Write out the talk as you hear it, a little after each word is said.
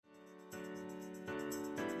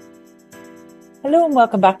Hello and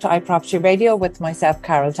welcome back to iProperty Radio with myself,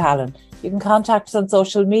 Carol Tallon. You can contact us on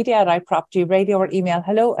social media at iProperty Radio or email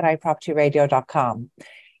hello@iPropertyRadio.com.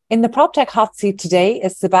 In the PropTech hot seat today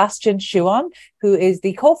is Sebastian Schuon, who is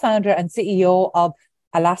the co-founder and CEO of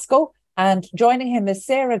Alasco, and joining him is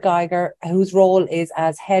Sarah Geiger, whose role is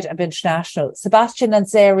as head of international. Sebastian and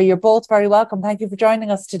Sarah, you're both very welcome. Thank you for joining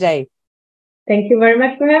us today. Thank you very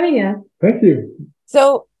much for having us. Thank you.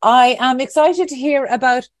 So I am excited to hear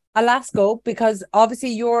about Alasco, because obviously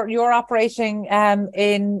you're operating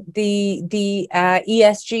in the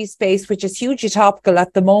ESG space, which is hugely topical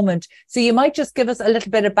at the moment. So you might just give us a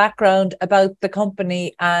little bit of background about the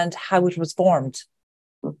company and how it was formed.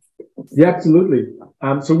 Yeah, absolutely.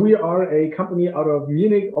 So we are a company out of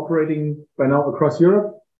Munich, operating by now across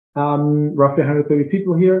Europe. Roughly 130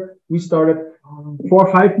 people here. We started 4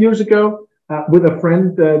 or 5 years ago. With a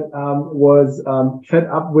friend that was fed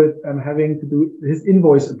up with having to do his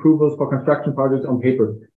invoice approvals for construction projects on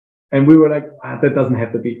paper. And we were like, that doesn't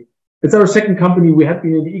have to be. It's our second company. We have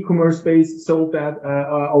been in the e-commerce space, sold that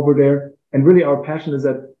over there. And really our passion is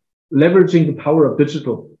that leveraging the power of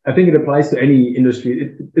digital. I think it applies to any industry.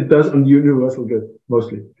 It does on universal good,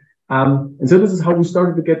 mostly. And so this is how we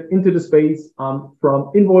started to get into the space,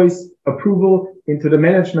 from invoice approval into the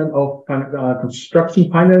management of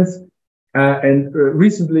construction finance. And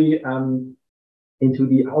recently into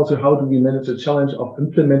the also how do we manage the challenge of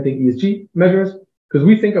implementing ESG measures? Because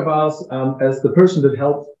we think of us as the person that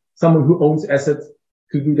helps someone who owns assets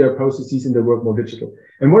to do their processes and their work more digital.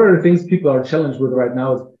 And one of the things people are challenged with right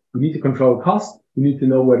now is we need to control costs, we need to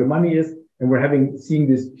know where the money is, and we're seeing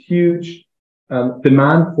this huge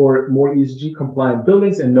demand for more ESG compliant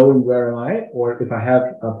buildings and knowing where am I, or if I have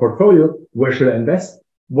a portfolio, where should I invest?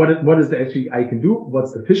 What is the actually I can do?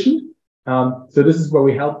 What's efficient? So this is where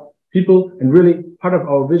we help people, and really part of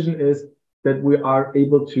our vision is that we are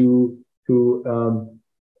able to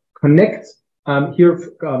connect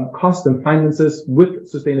cost and finances with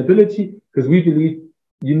sustainability, because we believe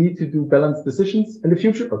you need to do balanced decisions in the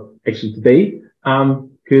future, or actually today,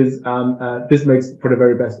 because this makes for the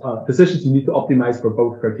very best decisions. You need to optimize for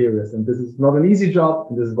both criteria, and this is not an easy job,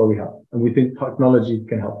 and this is where we help, and we think technology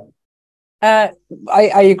can help.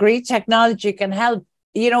 I agree, technology can help.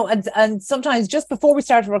 You know, and sometimes just before we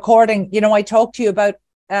started recording, you know, I talked to you about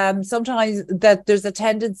sometimes that there's a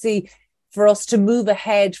tendency for us to move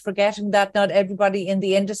ahead, forgetting that not everybody in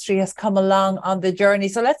the industry has come along on the journey.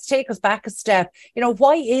 So let's take us back a step. You know,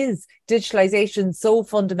 why is digitalization so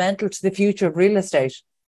fundamental to the future of real estate?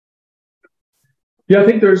 Yeah, I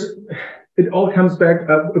think it all comes back.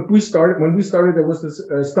 When we started, there was this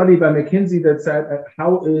study by McKinsey that said,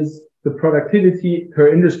 how is the productivity per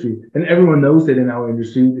industry? And everyone knows that in our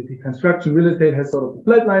industry, the construction real estate has sort of a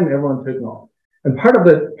flat line, everyone's taking off. And part of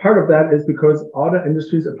that is because other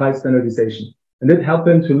industries apply standardization, and it helped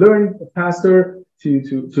them to learn faster,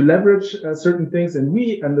 to leverage certain things. And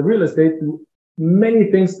we and the real estate do many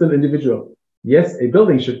things still individual. Yes, a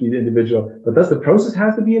building should be individual, but does the process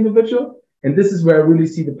have to be individual? And this is where I really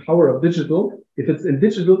see the power of digital. If it's in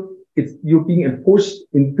digital, you're being enforced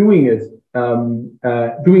in doing it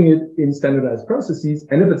in standardized processes.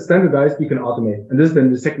 And if it's standardized, you can automate. And this is then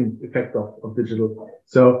the second effect of digital.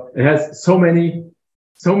 So it has so many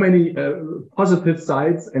positive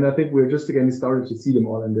sides. And I think we're just getting started to see them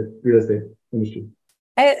all in the real estate industry.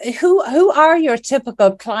 Who are your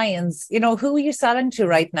typical clients? You know, who are you selling to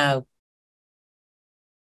right now?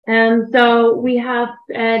 So we have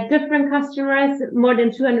different customers, more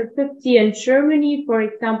than 250 in Germany, for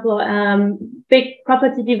example, big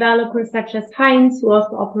property developers such as Heinz, who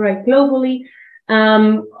also operate globally.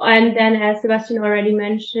 And then, as Sebastian already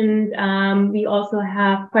mentioned, we also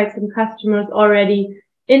have quite some customers already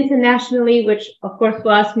internationally, which of course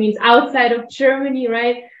for us means outside of Germany,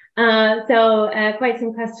 right? So quite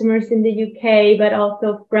some customers in the UK, but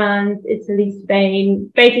also France, Italy,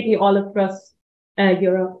 Spain, basically all across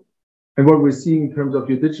Europe. And what we're seeing in terms of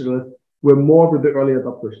your digital, we're more with the early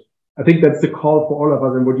adopters. I think that's the call for all of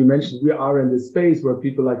us. And what you mentioned, we are in this space where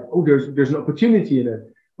people are like, oh, there's an opportunity in it,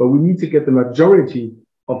 but we need to get the majority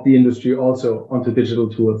of the industry also onto digital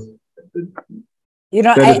tools. You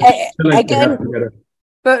know, again,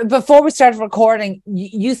 but before we started recording,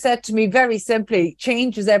 you said to me very simply,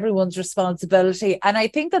 change is everyone's responsibility. And I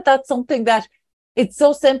think that that's something that it's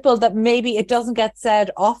so simple that maybe it doesn't get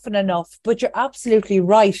said often enough, but you're absolutely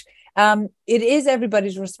right. It is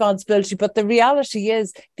everybody's responsibility, but the reality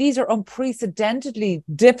is these are unprecedentedly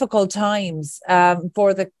difficult times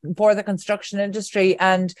for the construction industry.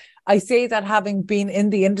 And I say that having been in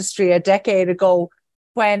the industry a decade ago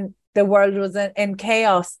when the world was in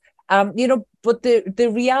chaos. But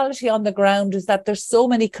the reality on the ground is that there's so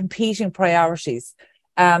many competing priorities,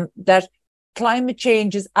 that climate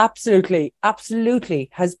change is absolutely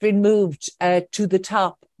has been moved to the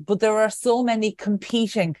top, but there are so many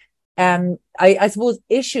competing I suppose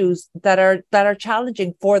issues that are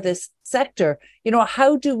challenging for this sector.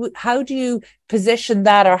 How do you position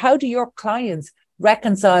that, or how do your clients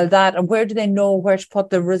reconcile that, and where do they know where to put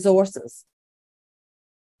the resources?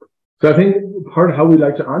 So I think part of how we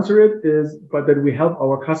like to answer it is, but that we help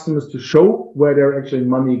our customers to show where their actually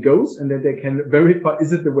money goes, and that they can verify,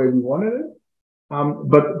 is it the way we wanted it?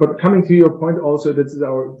 But coming to your point also, this is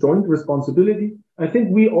our joint responsibility. I think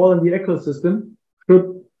we all in the ecosystem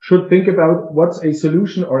should think about what's a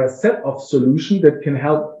solution or a set of solutions that can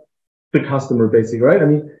help the customer, basically, right? I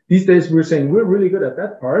mean, these days we're saying we're really good at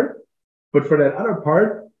that part, but for that other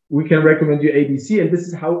part, we can recommend you ABC, and this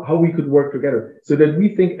is how we could work together, so that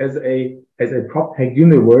we think as a prop tech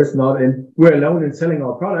universe, not in we're alone in selling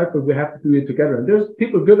our product, but we have to do it together. And there's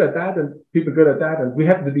people good at that and people good at that, and we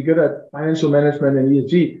happen to be good at financial management and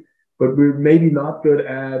ESG, but we're maybe not good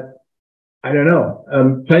at, I don't know,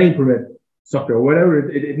 planning permit software or whatever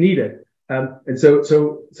it needed. And so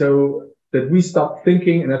that we stop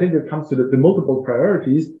thinking, and I think it comes to the multiple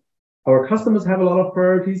priorities. Our customers have a lot of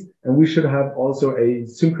priorities, and we should have also a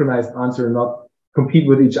synchronized answer, not compete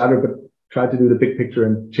with each other, but try to do the big picture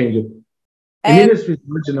and change it. The industry is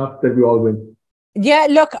large enough that we all win. Yeah,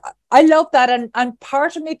 look, I love that. And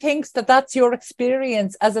part of me thinks that that's your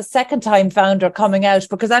experience as a second-time founder coming out,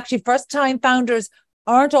 because actually first-time founders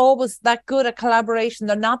aren't always that good at collaboration.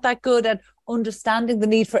 They're not that good at understanding the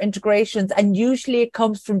need for integrations. And usually it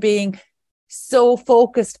comes from being so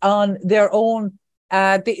focused on their own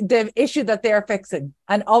the issue that they're fixing.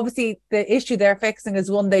 And obviously the issue they're fixing is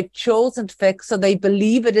one they've chosen to fix, so they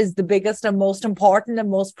believe it is the biggest and most important and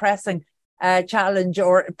most pressing challenge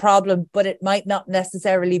or problem, but it might not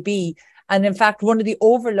necessarily be. And in fact, one of the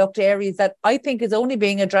overlooked areas that I think is only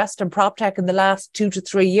being addressed in PropTech in the last 2 to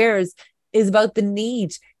 3 years is about the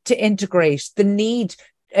need to integrate, the need,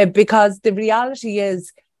 because the reality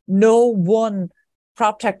is no one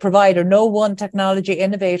PropTech provider, no one technology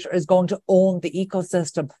innovator is going to own the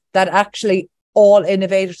ecosystem, that actually all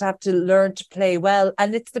innovators have to learn to play well.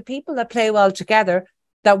 And it's the people that play well together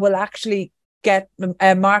that will actually get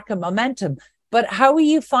market momentum. But how are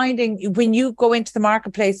you finding when you go into the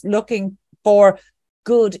marketplace looking for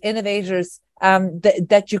good innovators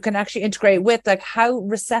that you can actually integrate with? Like, how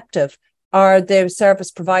receptive are the service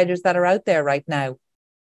providers that are out there right now?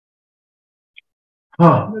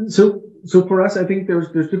 So for us, I think there's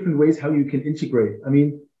different ways how you can integrate. I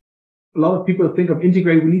mean, a lot of people think of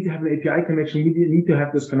integrate, we need to have an API connection, we need to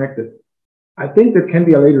have this connected. I think that can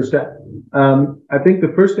be a later step. I think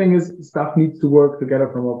the first thing is stuff needs to work together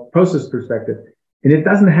from a process perspective. And it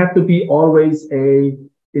doesn't have to be always a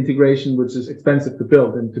integration which is expensive to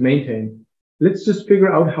build and to maintain. Let's just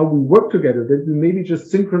figure out how we work together, that we maybe just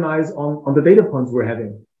synchronize on the data points we're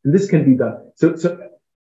having. And this can be done.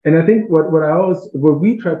 And I think what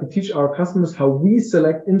we try to teach our customers, how we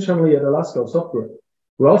select internally at Alaska software.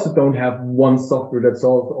 We also don't have one software that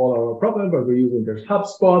solves all our problems, but we're using, there's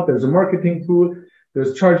HubSpot, there's a marketing tool,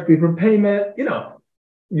 there's charge before payment.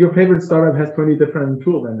 Your favorite startup has 20 different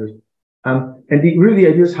tool vendors. And the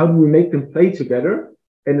idea is, how do we make them play together?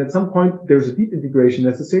 And at some point, there's a deep integration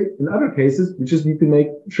necessary. In other cases, we just need to make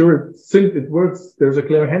sure it's synced, it works, there's a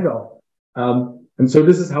clear handoff. And so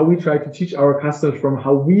this is how we try to teach our customers, from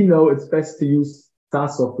how we know it's best to use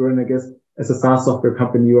SaaS software. And I guess as a SaaS software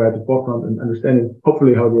company, you are at the forefront and understanding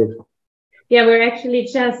hopefully how it works. Yeah, we're actually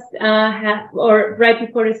just right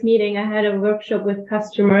before this meeting, I had a workshop with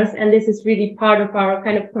customers, and this is really part of our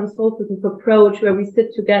kind of consultative approach, where we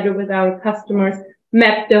sit together with our customers,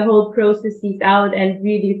 map the whole processes out, and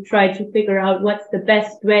really try to figure out what's the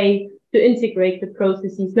best way to integrate the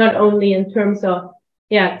processes, not only in terms of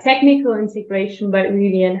technical integration, but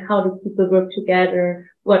really in how do people work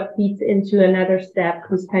together, what feeds into another step,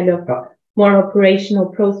 who's kind of more operational,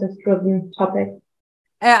 process-driven topic.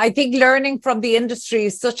 I think learning from the industry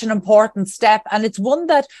is such an important step, and it's one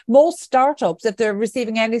that most startups, if they're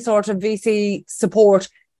receiving any sort of VC support,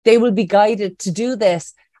 they will be guided to do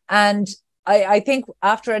this. And I think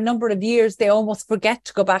after a number of years, they almost forget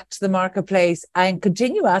to go back to the marketplace and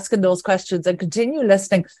continue asking those questions and continue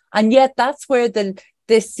listening. And yet that's where the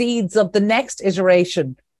seeds of the next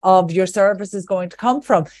iteration of your service is going to come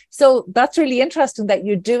from. So that's really interesting that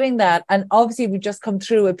you're doing that. And obviously we've just come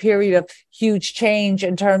through a period of huge change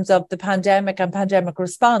in terms of the pandemic and pandemic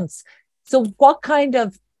response. So what kind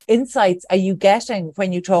of insights are you getting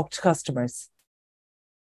when you talk to customers?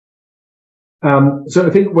 So I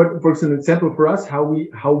think for example, for us, how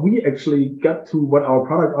we actually got to what our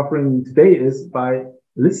product offering today is by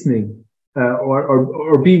listening,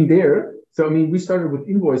 or being there. So, I mean, we started with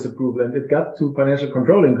invoice approval and it got to financial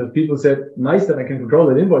controlling because people said, nice that I can control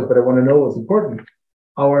an invoice, but I want to know what's important.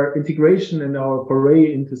 Our integration and our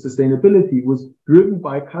foray into sustainability was driven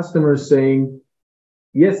by customers saying,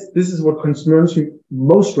 yes, this is what concerns me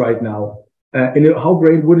most right now. And how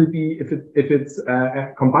great would it be if it's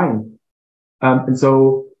combined? And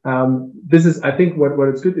so this is, I think, what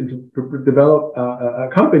it's good to develop a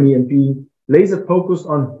company and be laser focused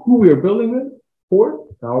on who we are building with for.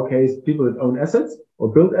 In our case, people that own assets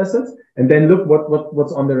or build assets, and then look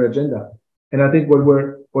what's on their agenda. And I think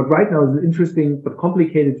what right now is an interesting but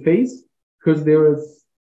complicated phase, because there is,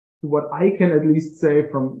 what I can at least say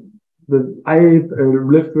from I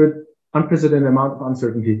lived with, unprecedented amount of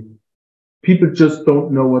uncertainty. People just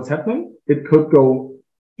don't know what's happening. It could go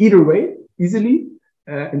either way easily.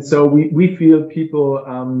 And so we feel people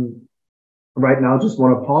right now just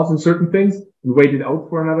want to pause on certain things and wait it out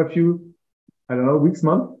for another few, I don't know, weeks,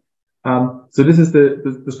 months. So this is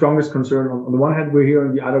the strongest concern. On the one hand, we're here,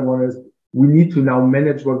 and the other one is we need to now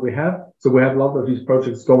manage what we have. So we have a lot of these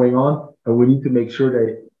projects going on, and we need to make sure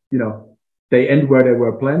they end where they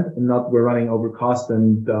were planned and not we're running over cost.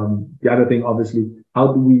 And the other thing, obviously,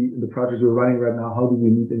 how do we, in the project we're running right now, how do we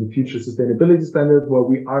meet in the future sustainability standards where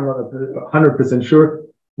we are not 100% sure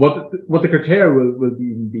what the criteria will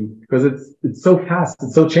even be, because it's so fast,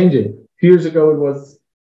 it's so changing. A few years ago, it was,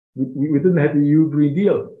 we didn't have the EU Green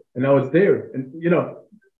Deal, and now it's there. And,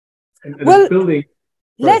 and well, it's building.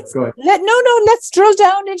 Let's drill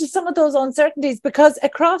down into some of those uncertainties, because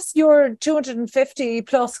across your 250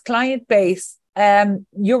 plus client base,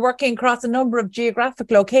 you're working across a number of geographic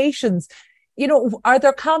locations. Are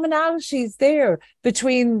there commonalities there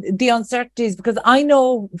between the uncertainties? Because I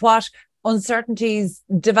know what uncertainties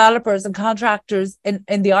developers and contractors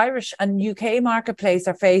in the Irish and UK marketplace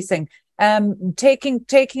are facing.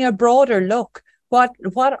 Taking a broader look,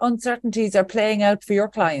 what uncertainties are playing out for your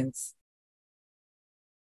clients?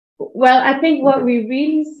 Well, I think what we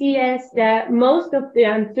really see is that most of the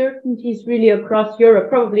uncertainties really across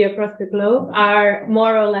Europe, probably across the globe, are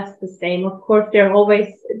more or less the same. Of course, there are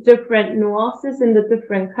always different nuances in the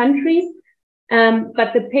different countries,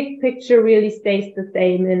 but the big picture really stays the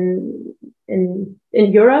same in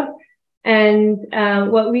Europe. And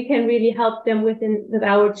what we can really help them with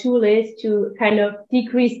our tool is to kind of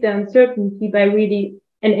decrease the uncertainty by really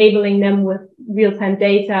enabling them with real-time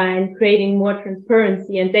data and creating more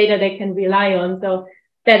transparency and data they can rely on, so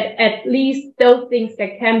that at least those things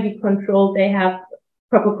that can be controlled, they have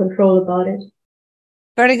proper control about it.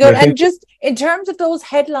 Very good. And just in terms of those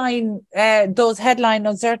headline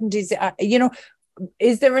uncertainties,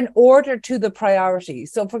 is there an order to the priority?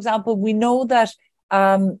 So, for example, we know that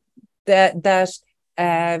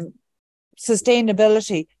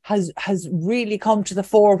sustainability has really come to the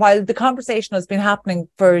fore. While the conversation has been happening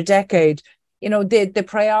for a decade, the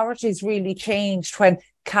priorities really changed when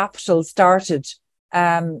capital started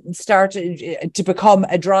to become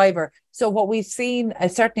a driver. So what we've seen,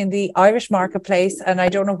 certainly in the Irish marketplace, and I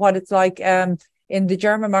don't know what it's like in the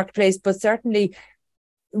German marketplace, but certainly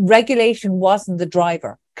regulation wasn't the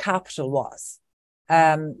driver, capital was.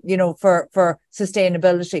 For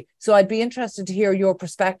sustainability. So I'd be interested to hear your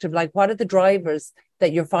perspective. Like, what are the drivers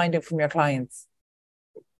that you're finding from your clients?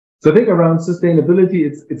 So I think around sustainability,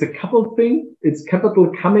 it's a couple things. It's capital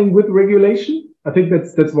coming with regulation. I think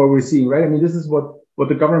that's what we're seeing, right? I mean, this is what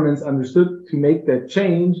the governments understood. To make that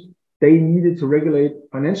change, they needed to regulate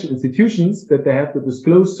financial institutions, that they have to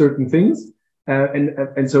disclose certain things.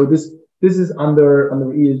 And so this is under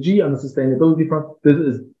ESG, on the sustainability front. This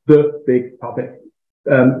is the big topic.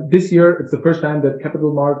 This year, it's the first time that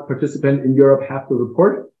capital market participants in Europe have to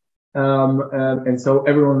report. And so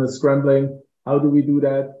everyone is scrambling. How do we do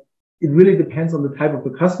that? It really depends on the type of the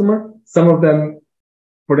customer. Some of them,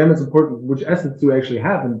 for them, it's important which assets do you actually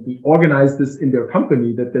have, and to organize this in their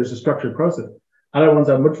company, that there's a structured process. Other ones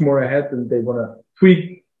are much more ahead, and they want to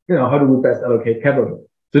tweak, how do we best allocate capital?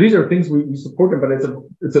 So these are things we support them, but it's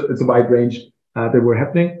a wide range that we're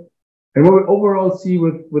happening. And what we overall see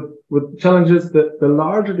with challenges, the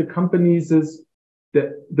larger the companies is,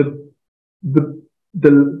 the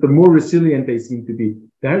more resilient they seem to be.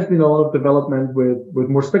 There has been a lot of development with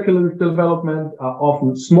more speculative development.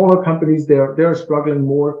 Often smaller companies, they are struggling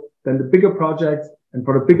more than the bigger projects. And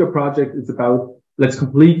for the bigger project, it's about, let's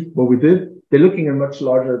complete what we did. They're looking at much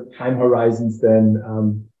larger time horizons than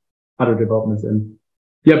other developments. And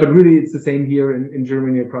yeah, but really it's the same here in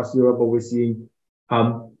Germany, across Europe, what we're seeing.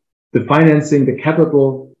 The financing, the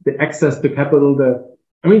capital, the access to capital,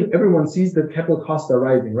 I mean, everyone sees that capital costs are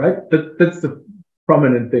rising, right? That's the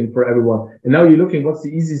prominent thing for everyone. And now you're looking, what's the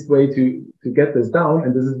easiest way to get this down?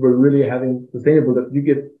 And this is where really having sustainable, that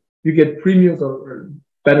you get premiums or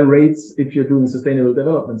better rates if you're doing sustainable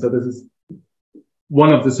development. So this is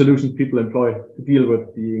one of the solutions people employ to deal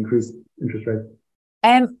with the increased interest rate.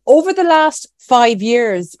 Over the last 5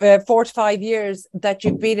 years, 4 to 5 years that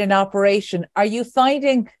you've been in operation, are you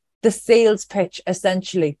finding the sales pitch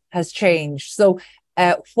essentially has changed? So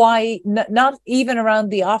why, not even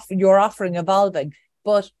around your offering evolving,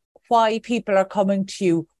 but why people are coming to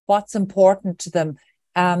you, what's important to them?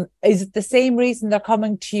 Is it the same reason they're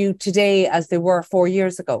coming to you today as they were 4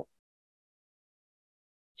 years ago?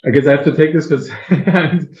 I guess I have to take this because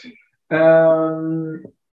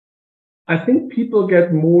I think people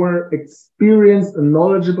get more experienced and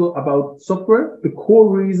knowledgeable about software. The core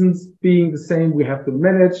reasons being the same. We have to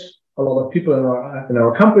manage a lot of people in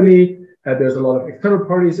our company. There's a lot of external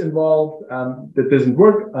parties involved. That doesn't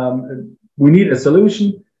work. We need a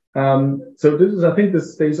solution. So I think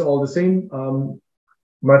this stays all the same.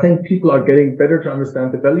 I think people are getting better to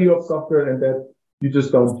understand the value of software, and that you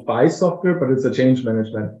just don't buy software, but it's a change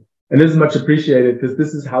management. And this is much appreciated because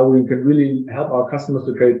this is how we can really help our customers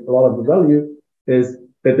to create a lot of the value, is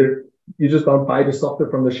that you just don't buy the software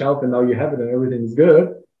from the shelf and now you have it and everything is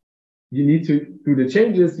good. You need to do the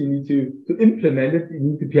changes. You need to implement it. You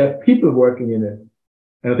need to have people working in it.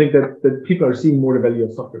 And I think that people are seeing more the value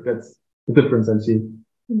of software. That's the difference I'm seeing.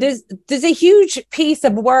 There's a huge piece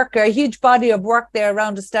of work, a huge body of work there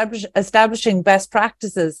around establishing best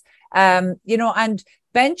practices, and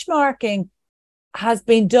benchmarking has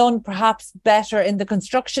been done perhaps better in the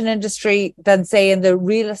construction industry than, say, in the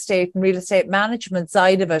real estate and real estate management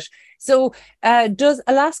side of it. So does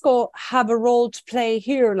Elasco have a role to play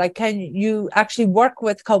here? Like, can you actually work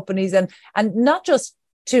with companies and not just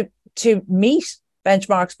to meet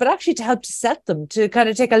benchmarks, but actually to help to set them, to kind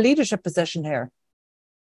of take a leadership position here?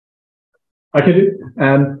 I can do.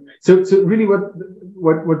 So really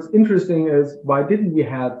what's interesting is, why didn't we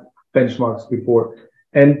have benchmarks before?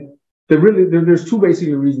 And there's two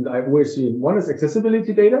basically reasons I've always seen. One is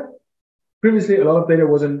accessibility data. Previously, a lot of data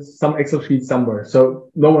was in some Excel sheet somewhere, so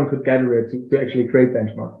no one could gather it to actually create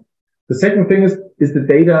benchmarks. The second thing is the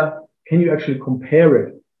data, can you actually compare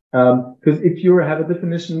it? Because if you have a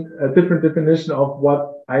different definition of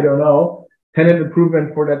what, I don't know, tenant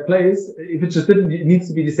improvement for that place, if it just didn't, it needs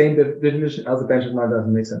to be the same definition as a benchmark,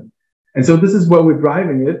 doesn't make sense. And so this is where we're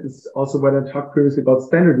driving it. This is also when I talked previously about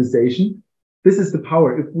standardization. This is the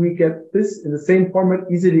power. If we get this in the same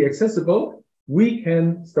format, easily accessible, we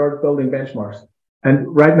can start building benchmarks.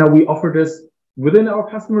 And right now we offer this within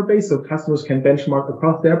our customer base, so customers can benchmark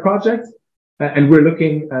across their projects. And we're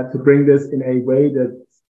looking to bring this in a way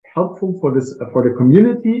that's helpful for the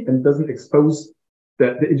community and doesn't expose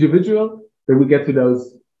the individual. That we get to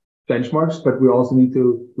those benchmarks, but we also need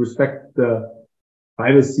to respect the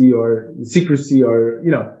privacy or the secrecy or,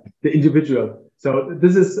 the individual. So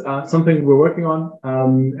this is something we're working on.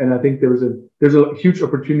 And I think there's a huge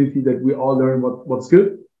opportunity that we all learn what's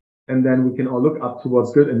good, and then we can all look up to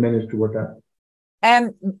what's good and manage to work out.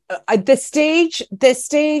 The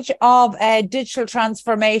stage of digital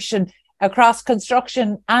transformation across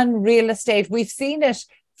construction and real estate, we've seen it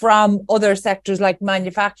from other sectors like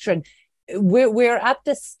manufacturing. We're at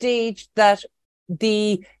the stage that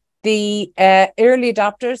the early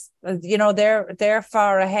adopters, they're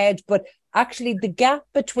far ahead, but actually the gap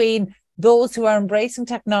between those who are embracing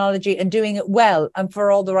technology and doing it well and for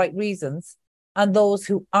all the right reasons and those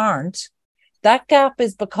who aren't, that gap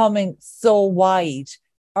is becoming so wide.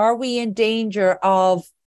 Are we in danger of,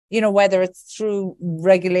 whether it's through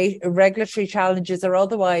regulatory challenges or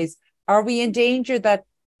otherwise, are we in danger that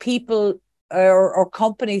people or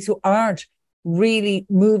companies who aren't really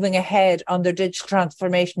moving ahead on their digital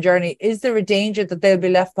transformation journey, is there a danger that they'll be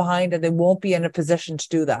left behind and they won't be in a position to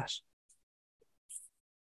do that?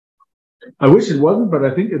 I wish it wasn't, but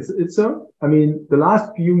I think it's so. I mean, the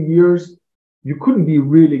last few years, you couldn't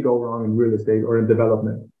really go wrong in real estate or in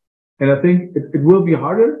development. And I think it will be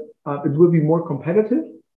harder. It will be more competitive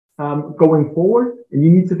going forward. And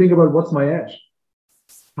you need to think about, what's my edge?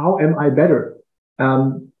 How am I better?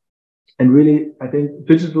 And really, I think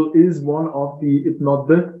digital is one of the, if not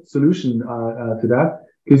the solution to that,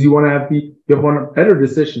 because you want to better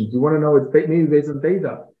decisions. You want to know it's maybe based on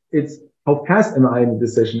data. It's how fast am I in a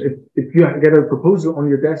decision? If you get a proposal on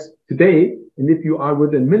your desk today, and if you are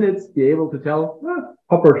within minutes, be able to tell,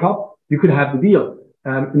 hop or top, you could have the deal.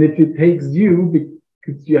 And if it takes you,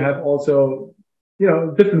 because you have also,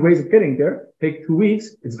 different ways of getting there, take 2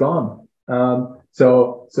 weeks, it's gone.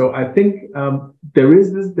 So I think there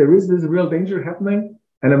is this real danger happening.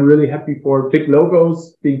 And I'm really happy for big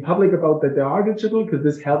logos being public about that they are digital, because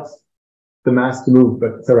this helps the mass to move.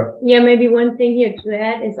 But Sarah. Yeah, maybe one thing here to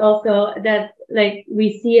add is also that, like,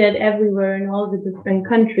 we see it everywhere in all the different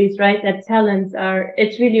countries, right? That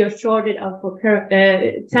it's really a shortage of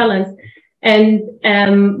talents.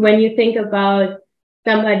 And when you think about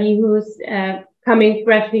somebody who's coming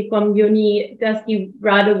freshly from uni, does they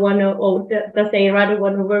rather want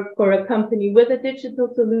to work for a company with a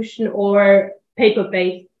digital solution or paper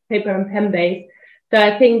and pen based? So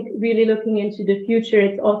I think really looking into the future,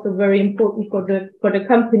 it's also very important for the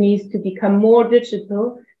companies to become more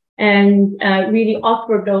digital and really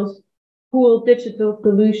offer those cool digital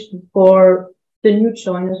solutions for the new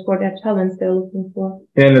joiners, for their talents they're looking for.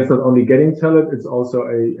 And it's not only getting talent, it's also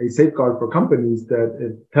a safeguard for companies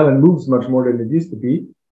that talent moves much more than it used to be.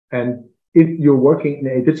 And if you're working in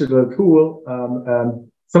a digital tool,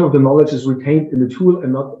 some of the knowledge is retained in the tool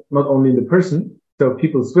and not only in the person. So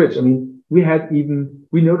people switch. I mean,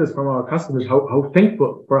 we noticed from our customers how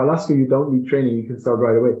thankful for Alaska you don't need training, you can start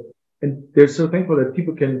right away. And they're so thankful that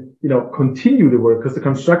people can, continue the work, because the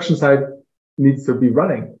construction side needs to be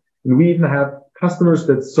running. And we even have customers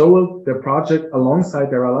that sold their project alongside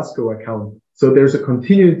their Alaska account. So there's a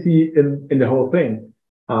continuity in the whole thing.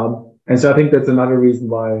 And so I think that's another reason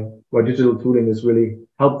why digital tooling is really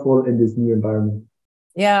helpful in this new environment.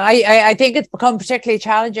 Yeah, I think it's become particularly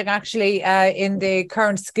challenging actually in the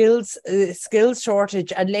current skills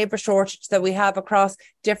shortage and labour shortage that we have across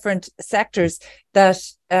different sectors, that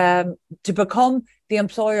to become the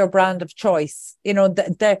employer brand of choice,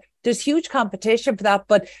 there's huge competition for that.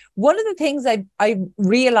 But one of the things I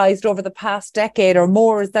realized over the past decade or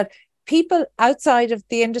more is that people outside of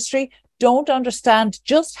the industry don't understand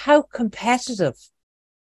just how competitive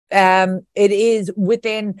it is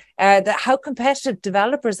within how competitive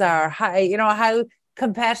developers are, how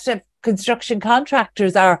competitive construction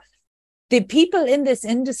contractors are. The people in this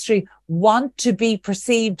industry want to be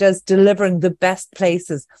perceived as delivering the best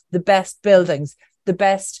places, the best buildings, the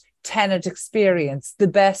best tenant experience, the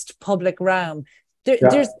best public realm.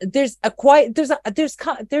 There's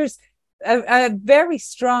a very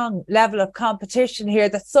strong level of competition here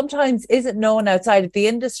that sometimes isn't known outside of the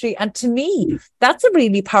industry. And to me, that's a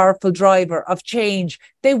really powerful driver of change.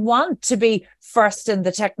 They want to be first in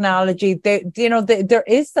the technology. There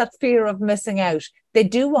is that fear of missing out. They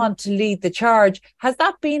do want to lead the charge. Has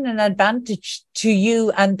that been an advantage to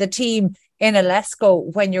you and the team in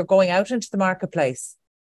Alesco when you're going out into the marketplace?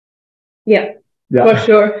 Yeah. For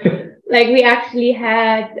sure. Like, we actually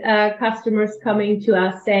had customers coming to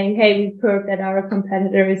us saying, "Hey, we've heard that our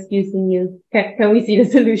competitor is using you. Can we see the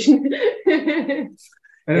solution?"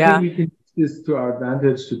 And I think we can use this to our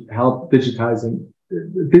advantage to help digitizing.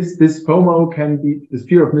 This FOMO this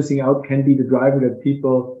fear of missing out can be the driver that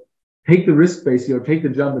people take the risk basically, or take the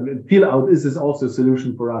jump and feel out, is this also a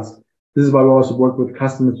solution for us? This is why we also work with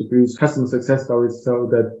customers to produce customer success stories, so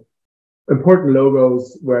that important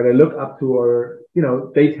logos where they look up to, or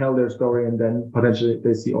they tell their story, and then potentially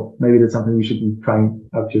they see, oh, maybe that's something we should be trying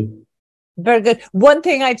out to. Very good. One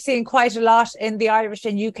thing I've seen quite a lot in the Irish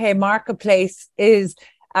and UK marketplace is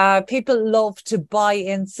people love to buy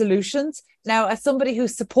in solutions. Now, as somebody who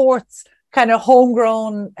supports kind of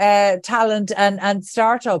homegrown talent and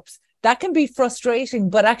startups, that can be frustrating.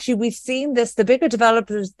 But actually, we've seen this. The bigger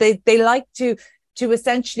developers, they like to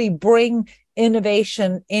essentially bring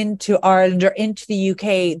innovation into Ireland or into the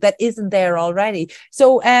UK that isn't there already.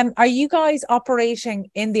 So are you guys operating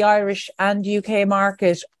in the Irish and UK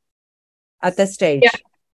market at this stage?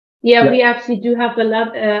 Yeah. We actually do have an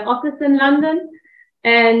office in London.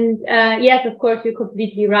 And yes, of course, you're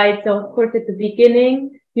completely right. So of course, at the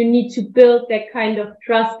beginning, you need to build that kind of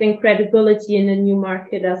trust and credibility in a new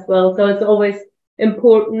market as well. So it's always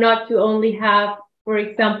important not to only have, for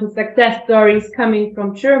example, success stories coming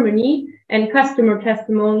from Germany and customer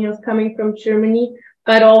testimonials coming from Germany,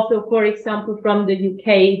 but also, for example, from the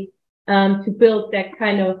UK, to build that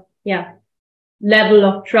kind of, level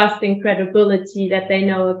of trust and credibility that they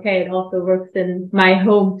know, okay, it also works in my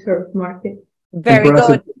home turf market. Very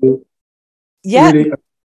good. Really,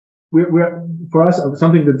 for us,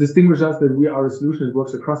 something that distinguishes us, that we are a solution that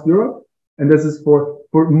works across Europe. And this is for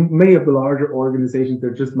many of the larger organizations,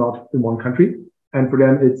 they're just not in one country. And for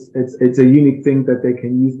them, it's a unique thing that they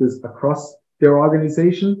can use this across their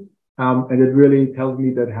organization. And it really tells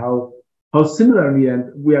me that how similar in the end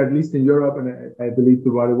we are, at least in Europe, and I believe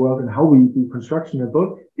the wider world, and how we do construction and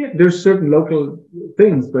both. Yeah, there's certain local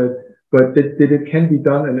things, but that it can be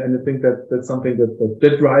done. And I think that's something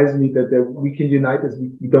that drives me, that we can unite this.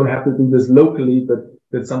 We don't have to do this locally, but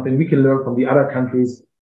that's something we can learn from the other countries.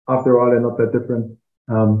 After all, they're not that different.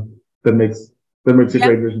 That makes that makes a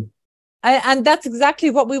great vision. And that's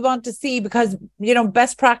exactly what we want to see, because, you know,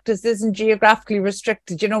 best practice isn't geographically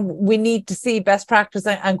restricted. You know, we need to see best practice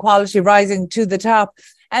and quality rising to the top.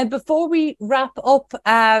 And before we wrap up,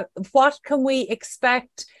 what can we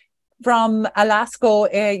expect from Alasco,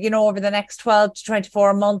 you know, over the next 12 to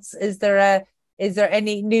 24 months? Is there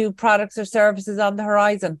any new products or services on the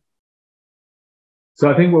horizon? So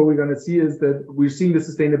I think what we're going to see is that we're seeing the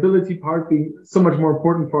sustainability part being so much more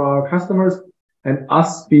important for our customers, and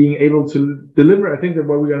us being able to deliver. I think that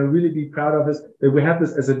what we're going to really be proud of is that we have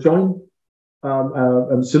this as a joint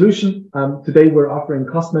solution. Today we're offering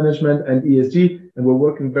cost management and ESG, and we're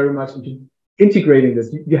working very much into integrating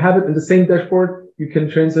this. You have it in the same dashboard. You can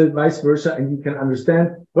translate vice versa, and you can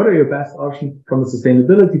understand what are your best options from a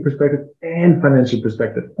sustainability perspective and financial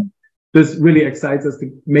perspective. This really excites us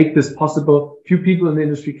to make this possible. Few people in the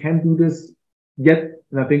industry can do this yet.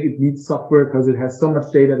 And I think it needs software because it has so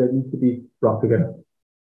much data that needs to be brought together.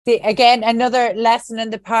 See, again, another lesson in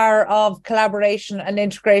the power of collaboration and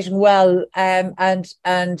integration well, and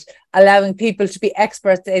allowing people to be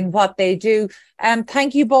experts in what they do.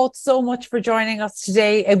 Thank you both so much for joining us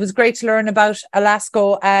today. It was great to learn about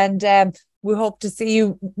Alasco, and we hope to see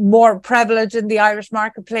you more prevalent in the Irish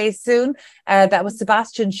marketplace soon. That was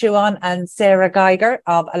Sebastian Schuon and Sarah Geiger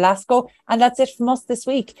of Alasco. And that's it from us this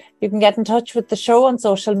week. You can get in touch with the show on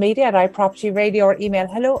social media at iProperty Radio, or email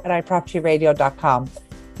hello@iPropertyRadio.com.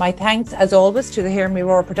 My thanks, as always, to the Hear Me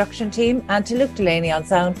Roar production team and to Luke Delaney on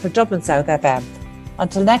sound for Dublin South FM.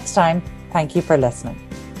 Until next time, thank you for listening.